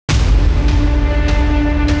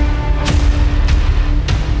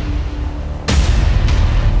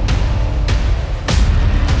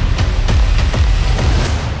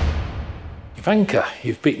Jovanka,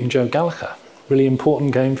 you've beaten Joe Gallagher. Really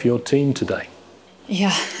important game for your team today.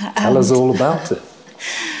 Yeah. Tell us all about it.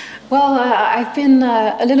 Well, I've been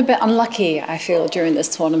a little bit unlucky, I feel, during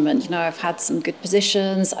this tournament. You know, I've had some good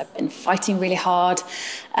positions, I've been fighting really hard,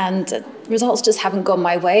 and results just haven't gone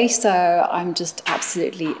my way. So I'm just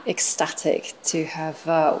absolutely ecstatic to have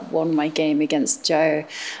won my game against Joe.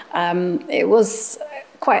 It was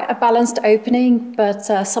quite a balanced opening, but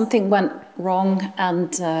something went wrong,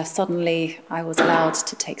 and suddenly I was allowed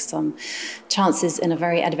to take some chances in a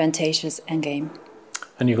very advantageous endgame.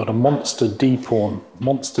 And you got a monster D pawn,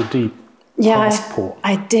 monster D pass pawn.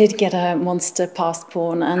 I did get a monster pass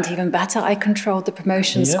pawn, and even better, I controlled the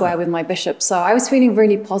promotion square with my bishop. So I was feeling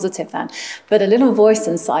really positive then. But a little voice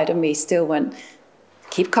inside of me still went,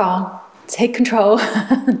 keep calm, take control,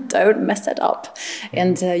 don't mess it up.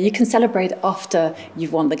 And you can celebrate after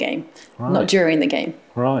you've won the game, not during the game.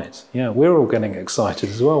 Right, yeah, we're all getting excited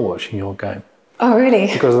as well watching your game. Oh,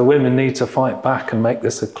 really? Because the women need to fight back and make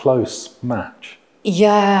this a close match.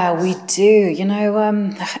 Yeah, we do. You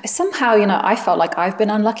know, somehow, you know, I felt like I've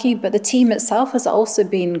been unlucky, but the team itself has also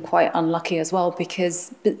been quite unlucky as well,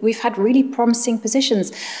 because we've had really promising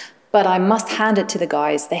positions. But I must hand it to the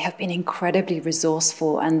guys. They have been incredibly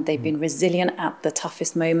resourceful, and they've been resilient at the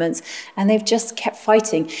toughest moments, and they've just kept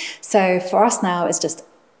fighting. So for us now, it's just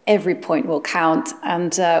every point will count,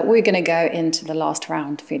 and we're going to go into the last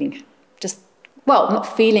round feeling just, well,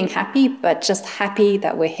 not feeling happy, but just happy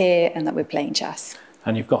that we're here and that we're playing chess.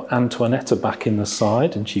 And you've got Antoinetta back in the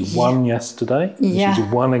side, and she won yesterday. And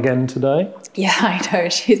she's won again today. Yeah, I know.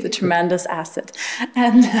 She's a tremendous asset.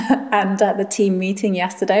 And at the team meeting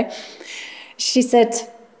yesterday, she said,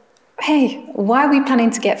 hey, why are we planning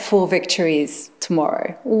to get 4 victories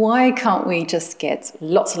tomorrow? Why can't we just get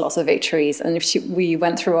lots and lots of victories? And we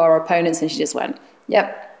went through our opponents, and she just went,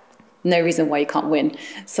 yep. No reason why you can't win.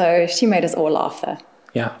 So she made us all laugh there.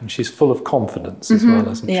 Yeah, and she's full of confidence as well,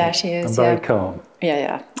 isn't she? Yeah, she is. And very calm.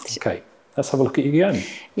 Yeah. Okay, let's have a look at your game.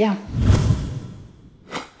 Yeah.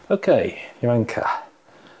 Okay, Jovanka,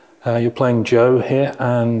 you're playing Joe here,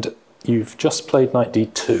 and you've just played knight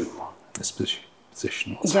d2. This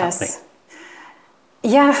position, what's happening?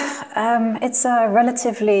 Yeah, it's a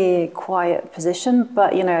relatively quiet position,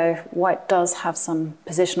 but, you know, white does have some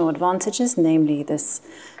positional advantages, namely this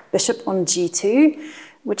bishop on g2,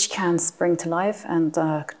 which can spring to life and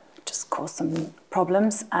just cause some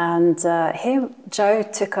problems. And here Joe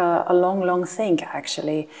took a long think,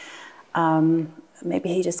 actually. Maybe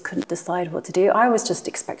he just couldn't decide what to do. I was just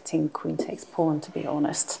expecting queen takes pawn, to be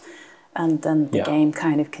honest. And then the game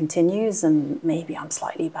kind of continues, and maybe I'm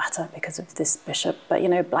slightly better because of this bishop. But, you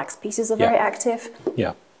know, black's pieces are very active.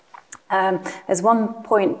 Yeah. There's one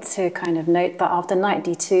point to kind of note that after knight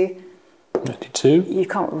d2, you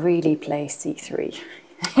can't really play c3.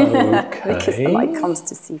 Okay. Because the knight comes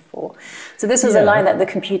to c4. So this was a line that the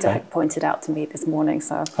computer had pointed out to me this morning.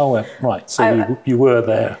 So right. So you were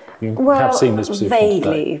there. You have seen this position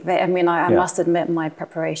vaguely. I mean, I must admit my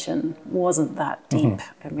preparation wasn't that deep.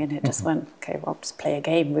 I mean, it just went, okay, well, just play a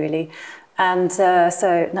game, really. And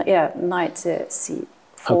knight to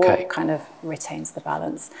c4 kind of retains the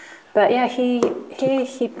balance. But yeah, he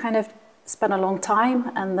kind of spent a long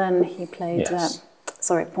time, and then he played, pawn,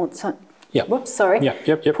 whoops, sorry.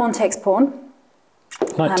 Pawn takes pawn.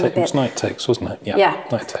 Knight takes, wasn't it? Yeah.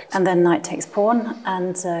 Knight takes. And then knight takes pawn,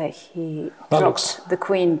 and he dropped the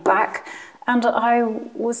queen back. And I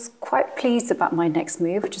was quite pleased about my next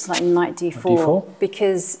move, which is like knight d4,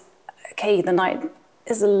 because, okay, the knight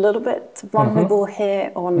is a little bit vulnerable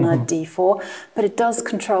here on d4, but it does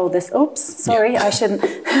control this. Oops, sorry, I shouldn't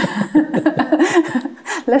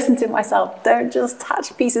listen to myself. Don't just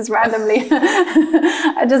touch pieces randomly.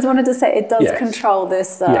 I just wanted to say it does control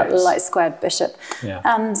this light squared bishop.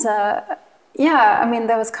 And I mean,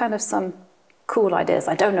 there was kind of some cool ideas.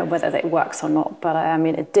 I don't know whether it works or not, but I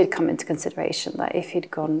mean, it did come into consideration that if he'd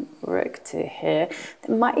gone rook to here,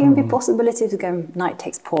 there might even be possibility to go knight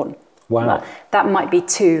takes pawn. Wow. That might be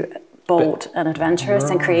too bold and adventurous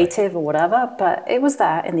and creative or whatever, but it was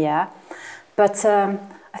there in the air. But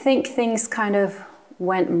I think things kind of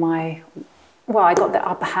went I got the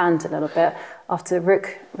upper hand a little bit after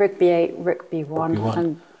rook b8, rook b1,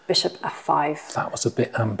 and bishop f5. That was a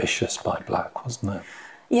bit ambitious by black, wasn't it?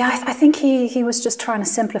 Yeah, I think he was just trying to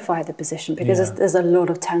simplify the position, because there's a lot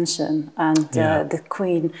of tension, and the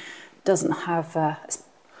queen doesn't have...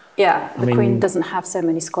 queen doesn't have so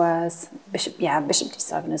many squares. Bishop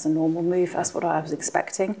d7 is a normal move. That's what I was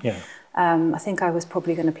expecting. I think I was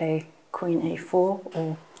probably going to play queen a4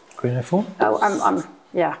 or... Queen a4? Oh, I'm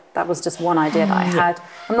yeah, that was just one idea that I had.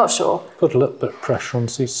 I'm not sure. Put a little bit of pressure on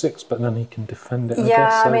c6, but then he can defend it, I yeah,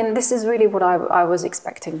 guess. So. I mean, this is really what I was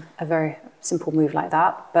expecting, a very simple move like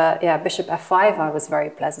that. But yeah, bishop f5, I was very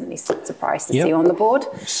pleasantly surprised to see on the board.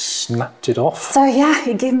 Snapped it off. So yeah,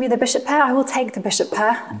 he gave me the bishop pair. I will take the bishop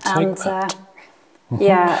pair. And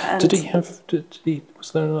yeah. And did he have,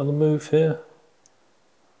 was there another move here?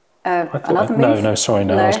 Another move? No, sorry,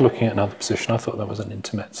 no. I was looking at another position. I thought that was an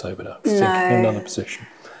intermezzo, but I was thinking another position.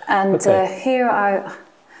 And here I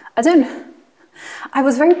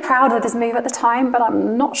was very proud of this move at the time, but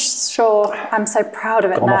I'm not sure I'm so proud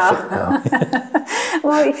of it now.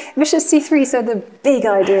 Well, bishop c3, so the big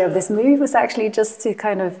idea of this move was actually just to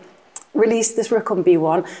kind of release this rook on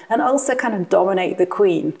b1 and also kind of dominate the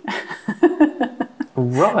queen.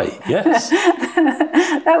 Right, yes.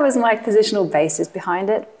 That was my positional basis behind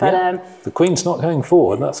it. But the queen's not going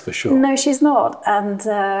forward, that's for sure. No, she's not. And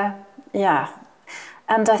yeah.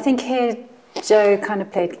 And I think here Joe kind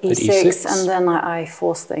of played e6, and then I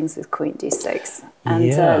forced things with queen d6.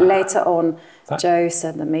 And later on, Joe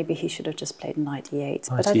said that maybe he should have just played knight e8.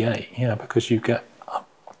 Knight e8, yeah, because you get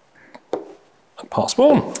a pass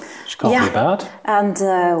pawn, which can't be bad. And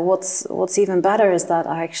what's even better is that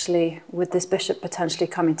I actually, with this bishop potentially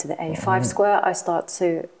coming to the a5 square, I start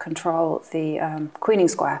to control the queening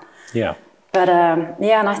square. Yeah. But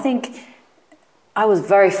yeah, and I think I was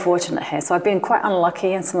very fortunate here. So I've been quite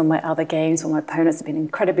unlucky in some of my other games where my opponents have been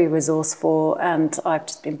incredibly resourceful and I've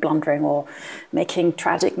just been blundering or making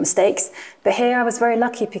tragic mistakes. But here I was very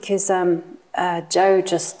lucky because Joe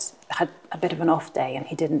just had a bit of an off day and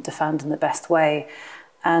he didn't defend in the best way.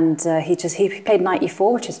 And he played knight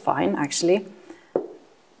e4, which is fine, actually.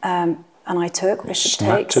 And I took bishop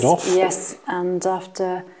takes. It off. Yes, and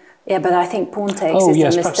after... Yeah, but I think pawn takes is the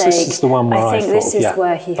mistake. Perhaps this is the one where I think this is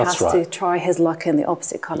where he has to try his luck in the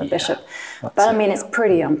opposite colour bishop. But I mean, it's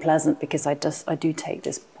pretty unpleasant because I do take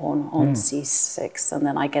this pawn on c6 and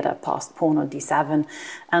then I get a passed pawn on d7.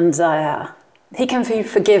 And he can be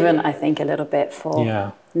forgiven, I think, a little bit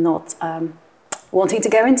for not wanting to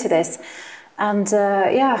go into this. And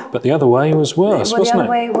yeah. But the other way was worse, wasn't it? The other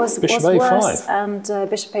way was bishop a5. Worse. And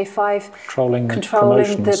bishop a5.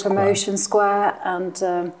 Controlling the promotion square.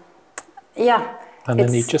 And yeah. And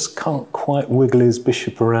then he just can't quite wiggle his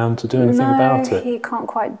bishop around to do anything about it. No, he can't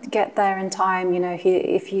quite get there in time. You know,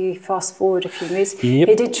 if you fast forward a few moves, he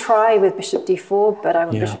did try with bishop d4, but I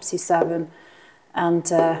went bishop c7. And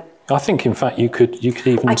I think, in fact, you could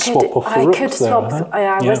even swap off the rooks there.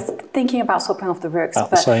 I was thinking about swapping off the rooks,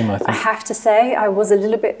 but the same, I think. I have to say I was a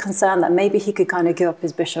little bit concerned that maybe he could kind of give up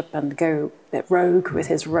his bishop and go a bit rogue with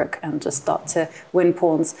his rook and just start to win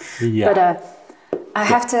pawns. Yeah. But I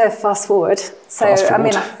have to fast forward. So, I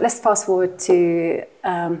mean, let's fast forward to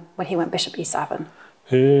when he went bishop e7.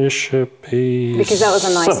 Bishop e7. Because that was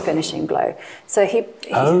a nice finishing blow. So he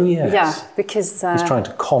yeah, because he's trying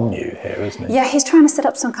to con you here, isn't he? Yeah, he's trying to set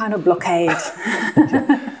up some kind of blockade.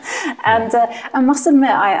 And I must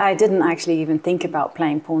admit, I didn't actually even think about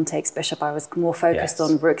playing pawn takes bishop. I was more focused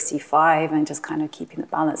on rook c5 and just kind of keeping the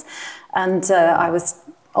balance. And I was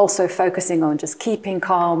also focusing on just keeping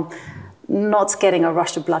calm, not getting a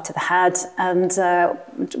rush of blood to the head. And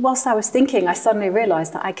whilst I was thinking, I suddenly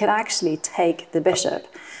realized that I could actually take the bishop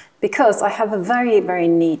because I have a very, very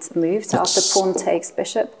neat move. So after pawn takes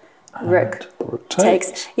bishop, rook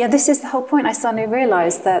takes. Yeah, this is the whole point. I suddenly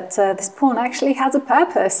realized that this pawn actually has a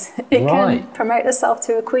purpose. It can promote itself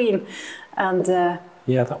to a queen. And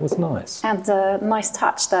yeah, that was nice. And a nice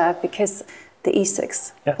touch there because the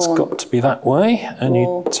e6 pawn. It's got to be that way, and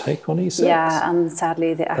you take on e6. Yeah, and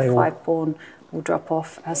sadly the f5 pawn will drop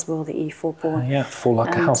off, as will the e4 pawn. Yeah, fall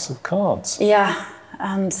like a house of cards. Yeah,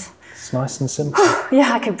 and... It's nice and simple.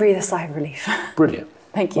 Yeah, I could breathe a sigh of relief. Brilliant.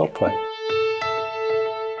 Thank you. Well played.